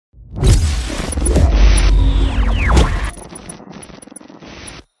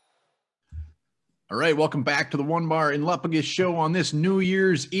All right, welcome back to the One Bar in Leppagus show on this New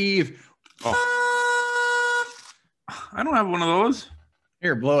Year's Eve. Oh. I don't have one of those.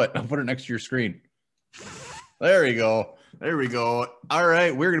 Here, blow it. I'll put it next to your screen. There we go. There we go. All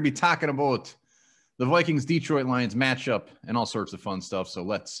right, we're going to be talking about the Vikings-Detroit Lions matchup and all sorts of fun stuff, so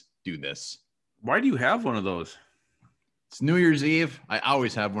let's do this. Why do you have one of those? It's New Year's Eve. I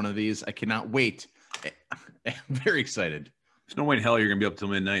always have one of these. I cannot wait. I'm very excited. There's no way in hell you're going to be up till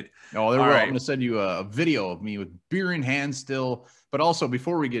midnight. Oh, there we go. I'm going to send you a video of me with beer in hand still. But also,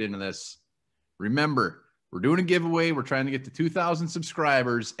 before we get into this, remember, we're doing a giveaway. We're trying to get to 2,000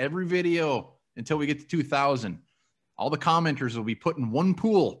 subscribers every video until we get to 2,000. All the commenters will be put in one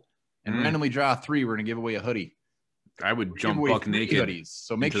pool and randomly draw 3. We're going to give away a hoodie. I would jump buck naked. Hoodies,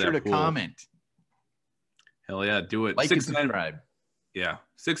 so make sure to comment. Hell yeah, do it. Like and subscribe. Yeah,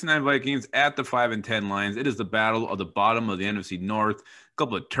 6-9 Vikings at the 5-10 Lions. It is the battle of the bottom of the NFC North. A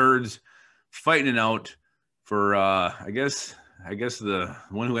couple of turds fighting it out for, I guess the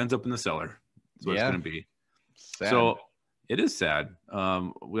one who ends up in the cellar is what it's going to be. Sad. So it is sad.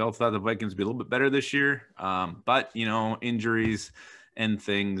 We all thought the Vikings would be a little bit better this year, but injuries and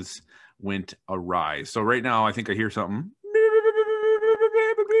things went awry. So right now, I think I hear something.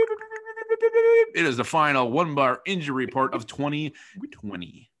 It is the final one-bar injury report of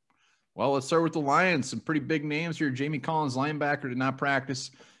 2020. Well, let's start with the Lions. Some pretty big names here. Jamie Collins, linebacker, did not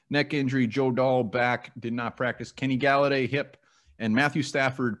practice. Neck injury. Joe Dahl, back, did not practice. Kenny Galladay, hip. And Matthew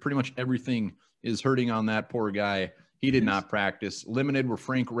Stafford, pretty much everything is hurting on that poor guy. He did not practice. Limited were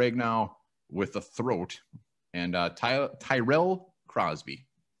Frank Ragnow with a throat and Tyrell Crosby.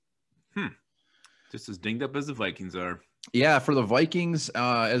 Just as dinged up as the Vikings are. Yeah, for the Vikings,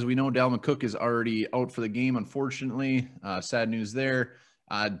 as we know, Dalvin Cook is already out for the game, unfortunately. Sad news there.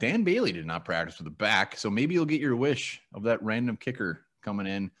 Dan Bailey did not practice with the back, so maybe you'll get your wish of that random kicker coming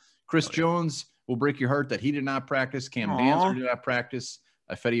in. Chris Jones will break your heart that he did not practice. Cam Dancer did not practice.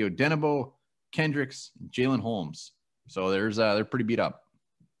 Ifedio Denebo, Kendricks, Jalen Holmes. So they're pretty beat up.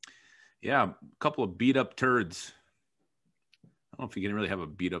 Yeah, a couple of beat up turds. I don't know if you can really have a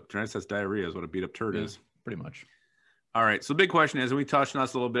beat up turd. That's diarrhea is what a beat up turd is. Pretty much. All right. So the big question is, and we touched on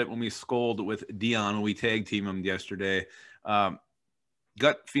this a little bit when we scolded with Dion when we tag team him yesterday.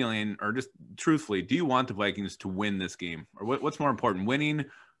 Gut feeling, or just truthfully, do you want the Vikings to win this game, or what's more important, winning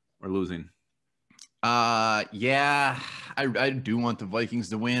or losing? Yeah, I do want the Vikings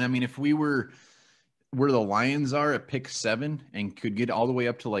to win. I mean, if we were where the Lions are at pick 7 and could get all the way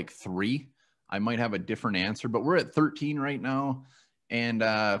up to like 3, I might have a different answer. But we're at 13 right now, and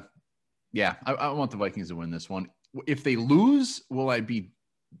yeah, I want the Vikings to win this one. If they lose, will I be,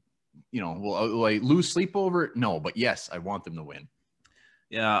 will I lose sleep over it? No, but yes, I want them to win.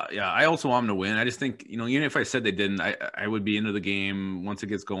 Yeah. I also want them to win. I just think, even if I said they didn't, I would be into the game once it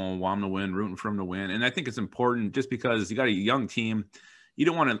gets going, want them to win, rooting for them to win. And I think it's important just because you got a young team. You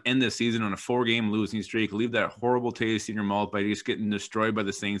don't want to end this season on a 4-game losing streak, leave that horrible taste in your mouth by just getting destroyed by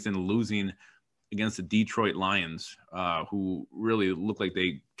the Saints and losing against the Detroit Lions, who really look like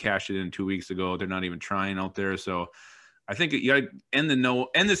they cashed it in 2 weeks ago. They're not even trying out there. So I think you got to end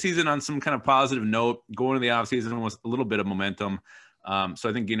the season on some kind of positive note, go into the offseason with a little bit of momentum. So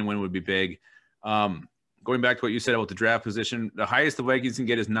I think getting a win would be big. Going back to what you said about the draft position, the highest the Vikings can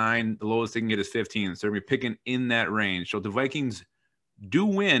get is 9. The lowest they can get is 15. So they're going to be picking in that range. So if the Vikings do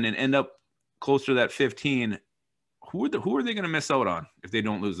win and end up closer to that 15, who are they going to miss out on if they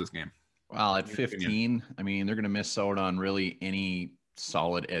don't lose this game? Well, at 15, I mean, they're going to miss out on really any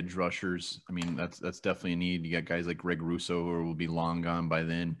solid edge rushers. I mean, that's definitely a need. You got guys like Greg Russo who will be long gone by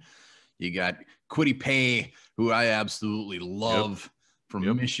then. You got Kwity Paye, who I absolutely love from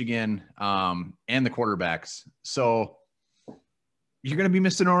Michigan, and the quarterbacks. So you're going to be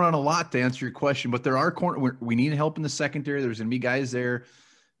missing out on a lot to answer your question. But there are we need help in the secondary. There's going to be guys there,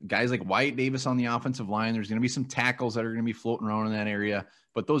 guys like Wyatt Davis on the offensive line. There's going to be some tackles that are going to be floating around in that area.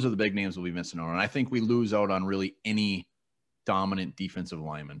 But those are the big names we'll be missing out on. I think we lose out on really any dominant defensive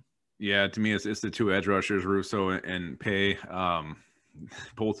lineman. Yeah, to me, it's the 2 edge rushers, Russo and Paye.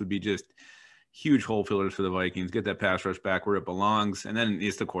 Both would be just huge hole fillers for the Vikings. Get that pass rush back where it belongs, and then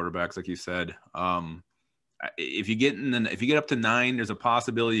it's the quarterbacks, like you said. If you get up to 9, there's a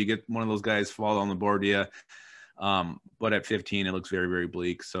possibility you get one of those guys fall on the board. Yeah, but at 15, it looks very, very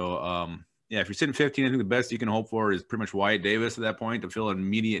bleak. So if you're sitting 15, I think the best you can hope for is pretty much Wyatt Davis at that point to fill an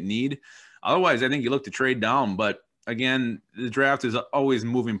immediate need. Otherwise, I think you look to trade down. But again, the draft is always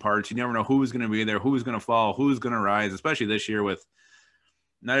moving parts. You never know who's going to be there, who's going to fall, who's going to rise, especially this year with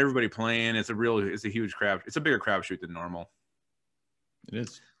not everybody playing. It's a huge crap. It's a bigger crapshoot than normal. It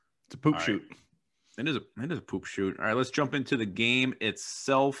is. It's a poop shoot. It is a poop shoot. All right, let's jump into the game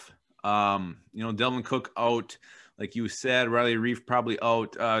itself. Delvin Cook out, like you said. Riley Reef probably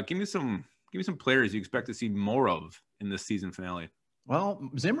out. Give me some players you expect to see more of in this season finale. Well,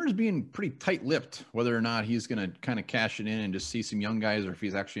 Zimmer's being pretty tight-lipped whether or not he's going to kind of cash it in and just see some young guys, or if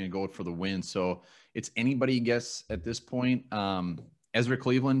he's actually going to go for the win. So it's anybody guess at this point. Ezra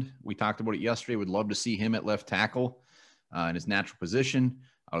Cleveland, we talked about it yesterday. Would love to see him at left tackle in his natural position.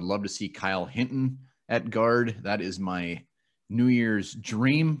 I would love to see Kyle Hinton at guard. That is my New Year's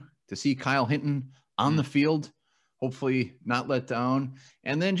dream, to see Kyle Hinton on the field. Hopefully not let down.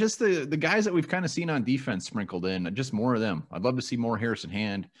 And then just the guys that we've kind of seen on defense sprinkled in, just more of them. I'd love to see more Harrison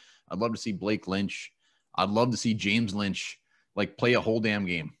Hand. I'd love to see Blake Lynch. I'd love to see James Lynch play a whole damn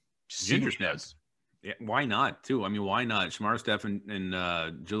game. Ginger snaps. Yeah, why not too? I mean, why not? Shamar Stephen and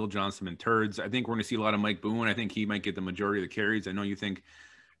Jaleel Johnson and turds. I think we're going to see a lot of Mike Boone. I think he might get the majority of the carries. I know you think,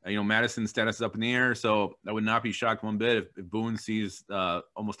 Madison's status is up in the air, so I would not be shocked one bit if Boone sees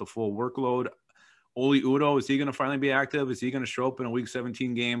almost a full workload. Oli Udo, is he going to finally be active? Is he going to show up in a Week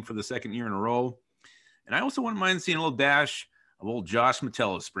 17 game for the second year in a row? And I also wouldn't mind seeing a little dash of old Josh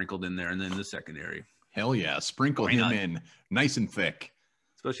Metellus sprinkled in there and then the secondary. Hell yeah. Sprinkle him in nice and thick.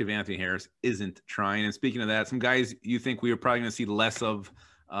 Especially if Anthony Harris isn't trying. And speaking of that, some guys you think we are probably going to see less of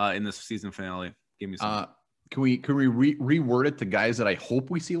in this season finale. Give me some. Can we reword it to guys that I hope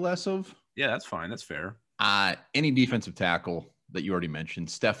we see less of? Yeah, that's fine. That's fair. Any defensive tackle that you already mentioned,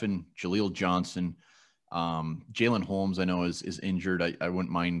 Stephen, Jaleel Johnson, Jalen Holmes, I know is injured. I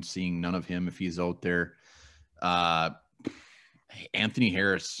wouldn't mind seeing none of him if he's out there. Anthony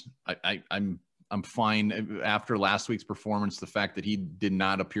Harris, I'm fine after last week's performance. The fact that he did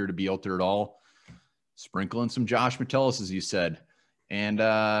not appear to be out there at all. Sprinkle in some Josh Metellus, as you said, and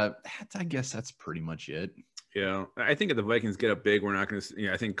I guess that's pretty much it. Yeah, I think if the Vikings get up big, we're not going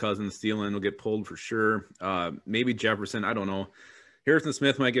to. I think Cousins, Thielen will get pulled for sure. Maybe Jefferson. I don't know. Harrison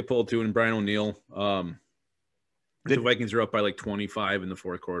Smith might get pulled too, and Brian O'Neill. The Vikings are up by like 25 in the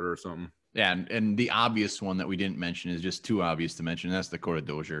fourth quarter or something. Yeah, and the obvious one that we didn't mention is just too obvious to mention. That's Dakota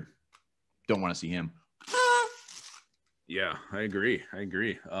Dozier. Don't want to see him. Yeah, I agree.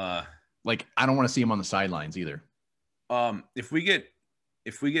 I don't want to see him on the sidelines either. If we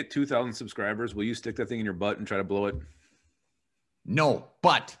get 2,000 subscribers, will you stick that thing in your butt and try to blow it? No,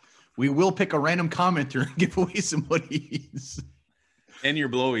 but we will pick a random commenter and give away some hoodies. And your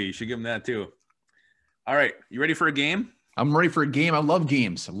blowy. You should give them that too. All right. You ready for a game? I'm ready for a game. I love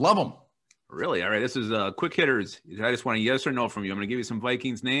games. I love them. Really? All right. This is quick hitters. I just want a yes or no from you. I'm going to give you some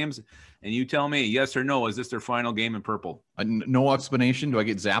Vikings names, and you tell me yes or no. Is this their final game in purple? No explanation. Do I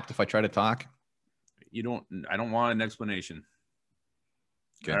get zapped if I try to talk? I don't want an explanation.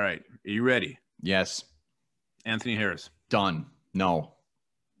 Okay. All right. Are you ready? Yes. Anthony Harris. Done. No.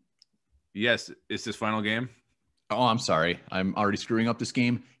 Yes. Is this final game? Oh, I'm sorry. I'm already screwing up this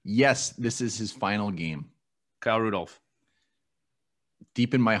game. Yes, this is his final game. Kyle Rudolph.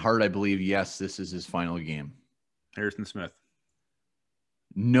 Deep in my heart, I believe, yes, this is his final game. Harrison Smith.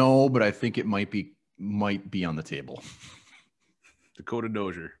 No, but I think it might be on the table. Dakota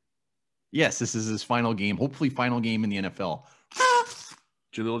Dozier. Yes, this is his final game. Hopefully final game in the NFL.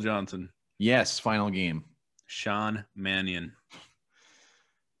 Jaleel Johnson. Yes, final game. Sean Mannion.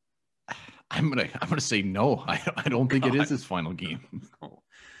 I'm gonna say no. I don't think it is his final game.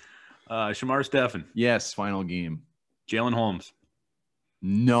 Shamar Stephen. Yes, final game. Jalen Holmes.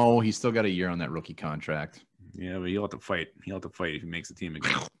 No, he's still got a year on that rookie contract. Yeah, but he'll have to fight. He'll have to fight if he makes the team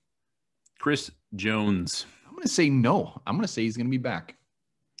again. Chris Jones. I'm gonna say no. I'm gonna say he's gonna be back.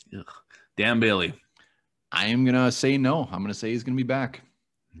 Ugh. Dan Bailey. I am gonna say no. I'm gonna say he's gonna be back.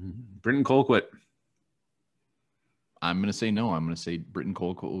 Britton Colquitt. I'm gonna say no. I'm gonna say Britton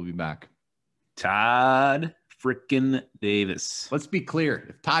Colquitt will be back. Todd frickin' Davis. Let's be clear.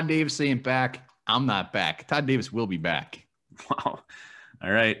 If Todd Davis ain't back, I'm not back. Todd Davis will be back. Wow.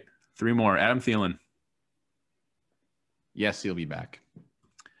 All right. 3 more. Adam Thielen. Yes, he'll be back.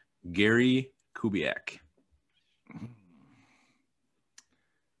 Gary Kubiak.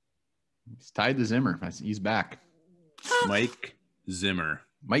 He's tied to Zimmer. He's back. Mike Zimmer.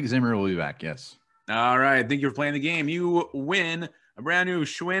 Mike Zimmer will be back, yes. All right. Thank you for playing the game. You win a brand new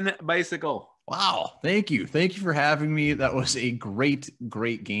Schwinn bicycle. Wow. Thank you. Thank you for having me. That was a great,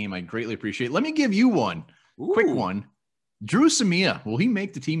 great game. I greatly appreciate it. Let me give you one. Ooh. Quick one. Drew Samia, will he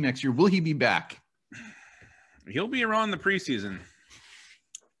make the team next year? Will he be back? He'll be around the preseason.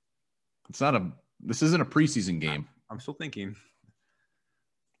 This isn't a preseason game. I'm still thinking.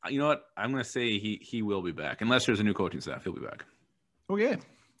 You know what? I'm going to say he will be back. Unless there's a new coaching staff, he'll be back. Okay.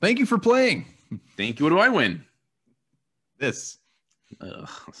 Thank you for playing. Thank you. What do I win? This.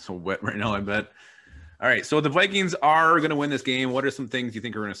 So wet right now, I bet. All right. So the Vikings are going to win this game. What are some things you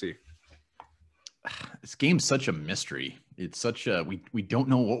think we're going to see? this game's such a mystery. It's such a we don't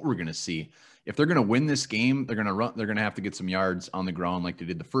know what we're gonna see. If they're gonna win this game, they're gonna have to get some yards on the ground like they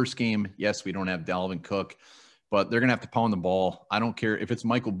did the first game. Yes, we don't have Dalvin Cook, but they're gonna have to pound the ball. I don't care if it's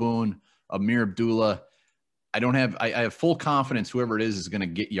Michael Boone, Amir Abdullah. I have full confidence whoever it is gonna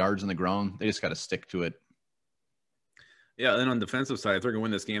get yards on the ground. They just got to stick to it. Yeah, then on the defensive side, if they're gonna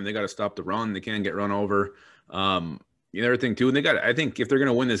win this game, they got to stop the run. They can't get run over. The other thing too, and I think if they're going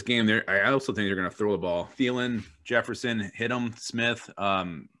to win this game, I also think they're going to throw the ball. Thielen, Jefferson, hit them. Smith,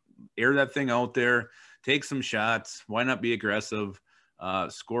 air that thing out there. Take some shots. Why not be aggressive?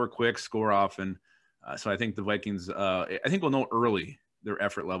 Score quick, score often. So I think the Vikings. I think we'll know early their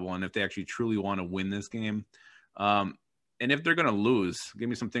effort level and if they actually truly want to win this game. And if they're going to lose, give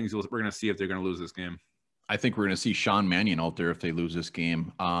me some things we're going to see if they're going to lose this game. I think we're going to see Sean Mannion out there if they lose this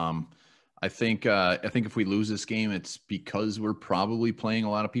game. I think if we lose this game, it's because we're probably playing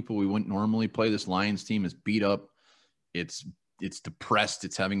a lot of people we wouldn't normally play. This Lions team is beat up. It's depressed.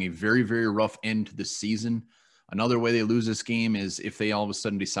 It's having a very, very rough end to the season. Another way they lose this game is if they all of a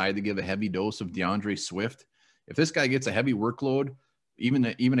sudden decide to give a heavy dose of DeAndre Swift. If this guy gets a heavy workload,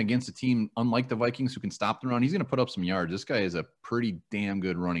 even against a team unlike the Vikings who can stop the run, he's going to put up some yards. This guy is a pretty damn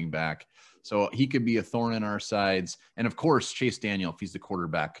good running back. So he could be a thorn in our sides. And of course, Chase Daniel, if he's the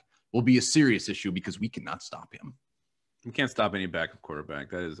quarterback, will be a serious issue because we cannot stop him. We can't stop any backup quarterback.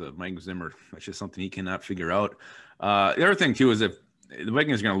 That is Mike Zimmer. That's just something he cannot figure out. The other thing, too, is if the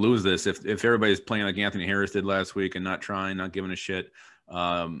Vikings are going to lose this, if everybody's playing like Anthony Harris did last week and not trying, not giving a shit,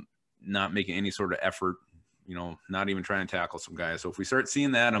 not making any sort of effort, not even trying to tackle some guys. So if we start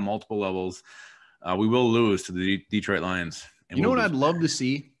seeing that on multiple levels, we will lose to the Detroit Lions. You know what I'd love to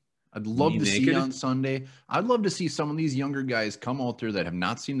see? I'd love to see on Sunday. I'd love to see some of these younger guys come out there that have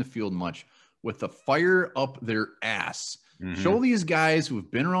not seen the field much with the fire up their ass. Mm-hmm. Show these guys who've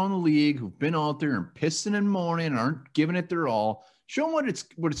been around the league, who've been out there and pissing and moaning and aren't giving it their all. Show them what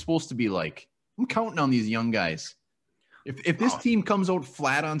it's supposed to be like. I'm counting on these young guys. If this team comes out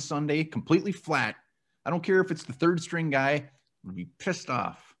flat on Sunday, completely flat, I don't care if it's the third string guy, I'll be pissed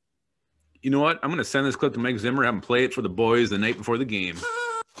off. You know what? I'm going to send this clip to Mike Zimmer, have him play it for the boys the night before the game.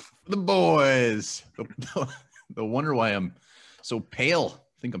 The boys. They'll wonder why I'm so pale.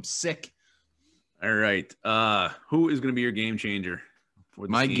 I think I'm sick. All right. Who is going to be your game changer for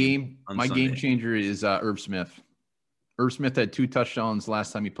this game changer is Irv Smith. Irv Smith had 2 touchdowns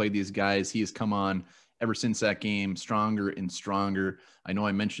last time he played these guys. He has come on ever since that game, stronger and stronger. I know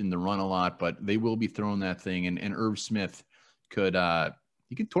I mentioned the run a lot, but they will be throwing that thing. And Irv Smith could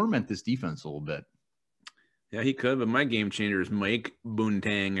torment this defense a little bit. Yeah, he could, but my game changer is Mike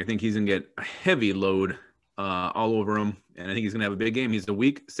Boontang. I think he's going to get a heavy load all over him, and I think he's going to have a big game. He's the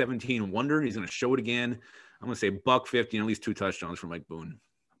Week 17 wonder. He's going to show it again. I'm going to say $150 and at least 2 touchdowns for Mike Boone.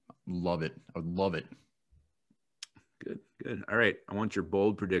 Love it. I would love it. Good. All right, I want your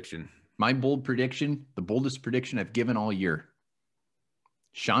bold prediction. My bold prediction, the boldest prediction I've given all year.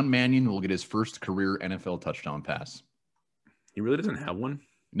 Sean Mannion will get his first career NFL touchdown pass. He really doesn't have one?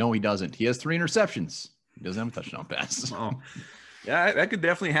 No, he doesn't. He has 3 interceptions. He doesn't have a touchdown pass. Oh, yeah, that could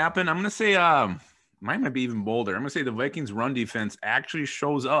definitely happen. I'm going to say mine might be even bolder. I'm going to say the Vikings run defense actually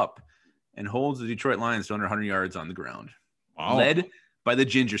shows up and holds the Detroit Lions to under 100 yards on the ground. Wow. Led by the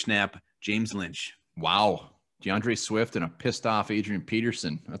ginger snap, James Lynch. Wow. DeAndre Swift and a pissed off Adrian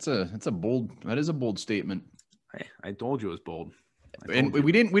Peterson. That is a bold statement. Hey, I told you it was bold. And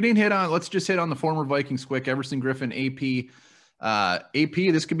we didn't hit on, let's just hit on the former Vikings quick. Everson Griffin, AP.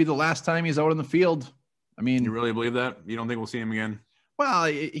 This could be the last time he's out on the field. I mean, you really believe that? You don't think we'll see him again? Well,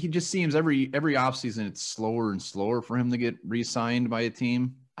 he just seems every offseason it's slower and slower for him to get re-signed by a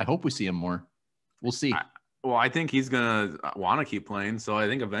team. I hope we see him more. We'll see. I think he's going to want to keep playing. So I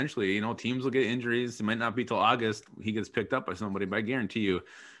think eventually, teams will get injuries. It might not be till August he gets picked up by somebody, but I guarantee you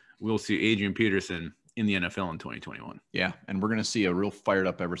we'll see Adrian Peterson in the NFL in 2021. Yeah, and we're going to see a real fired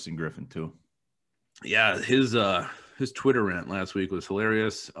up Everson Griffin too. Yeah, his Twitter rant last week was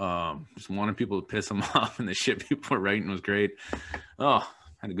hilarious. Just wanted people to piss him off, and the shit people were writing was great. Oh,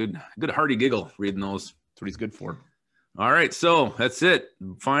 had a good hearty giggle reading those. That's what he's good for. All right, so that's it.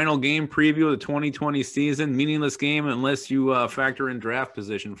 Final game preview of the 2020 season. Meaningless game unless you factor in draft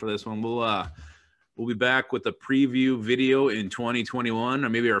position for this one. We'll be back with a preview video in 2021, or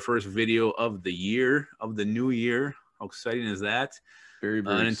maybe our first video of the year, of the new year. How exciting is that? Very,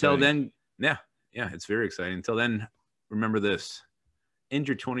 very and until exciting. then, yeah, it's very exciting. Until then, remember this. End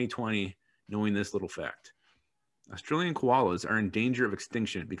your 2020 knowing this little fact. Australian koalas are in danger of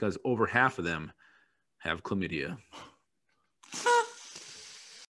extinction because over half of them have chlamydia.